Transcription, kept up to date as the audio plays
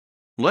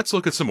Let's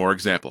look at some more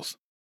examples.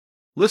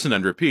 Listen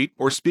and repeat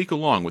or speak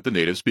along with the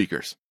native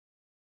speakers.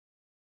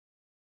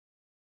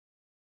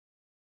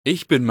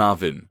 Ich bin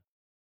Marvin.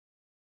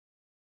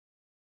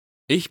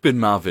 Ich bin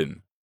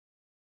Marvin.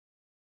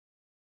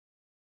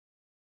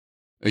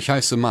 Ich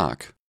heiße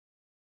Mark.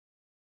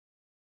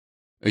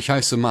 Ich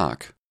heiße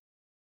Mark.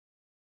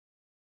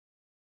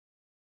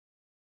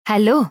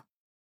 Hallo,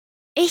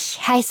 ich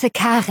heiße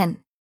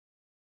Karen.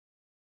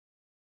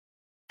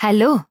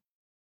 Hallo,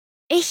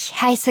 ich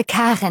heiße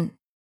Karen.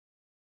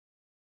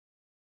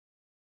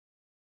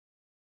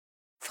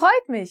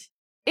 Freut mich.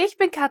 Ich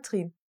bin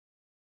Katrin.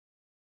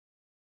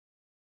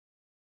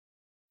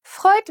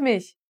 Freut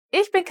mich.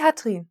 Ich bin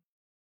Katrin.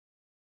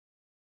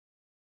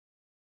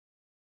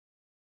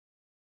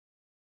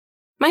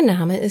 Mein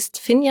Name ist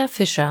Finja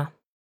Fischer.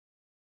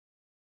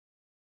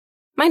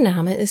 Mein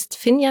Name ist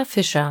Finja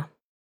Fischer.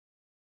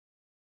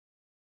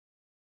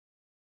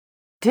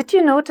 Did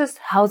you notice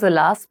how the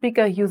last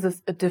speaker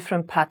uses a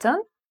different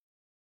pattern?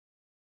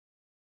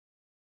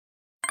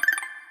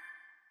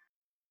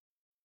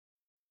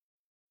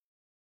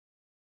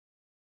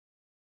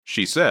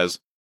 She says,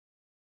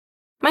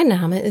 Mein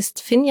Name ist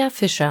Finja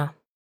Fischer.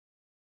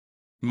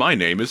 My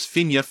name is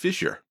Finja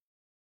Fischer.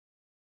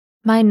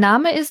 Mein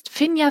Name ist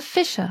Finja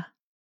Fischer.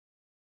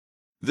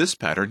 This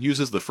pattern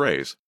uses the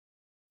phrase,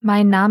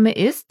 Mein Name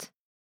ist,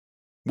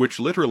 which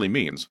literally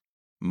means,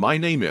 my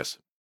name is.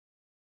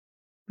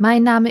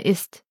 mein Name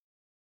ist,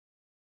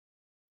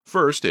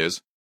 First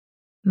is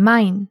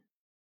mein,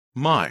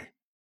 my.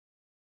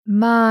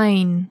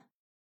 mein,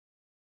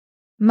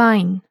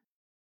 mein,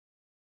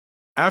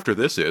 After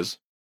this is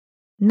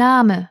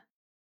Name,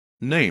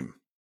 name.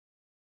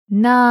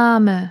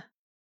 Name,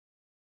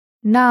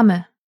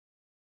 Name,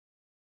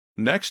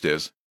 Next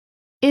is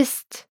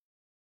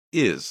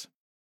ist,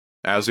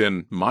 as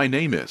in my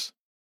name is.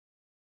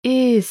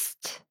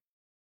 ist,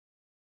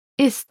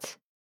 ist,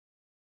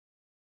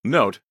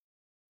 Note,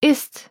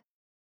 ist,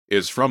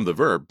 is from the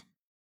verb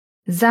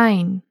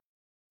sein,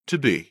 to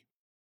be.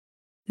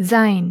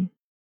 sein.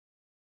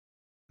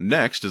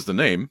 Next is the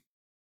name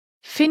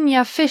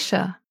Finja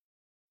Fischer,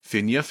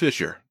 Finja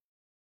Fischer.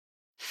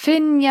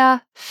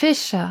 Finja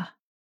Fischer,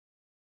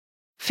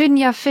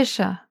 Finja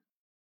Fischer.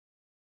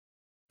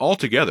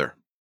 Altogether,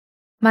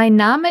 Mein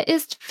Name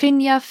ist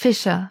Finja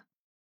Fischer.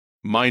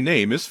 my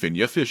name is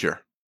Finja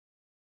Fischer.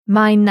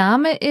 Mein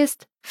Name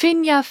ist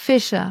Finja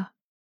Fischer.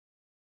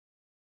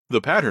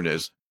 The pattern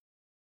is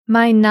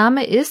Mein Name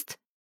ist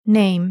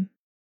Name.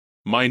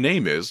 my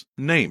name is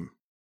name.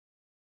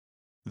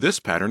 This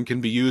pattern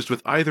can be used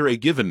with either a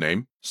given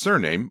name,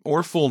 surname,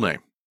 or full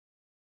name.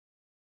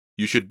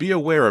 You should be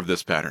aware of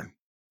this pattern,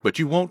 but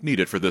you won't need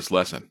it for this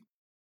lesson.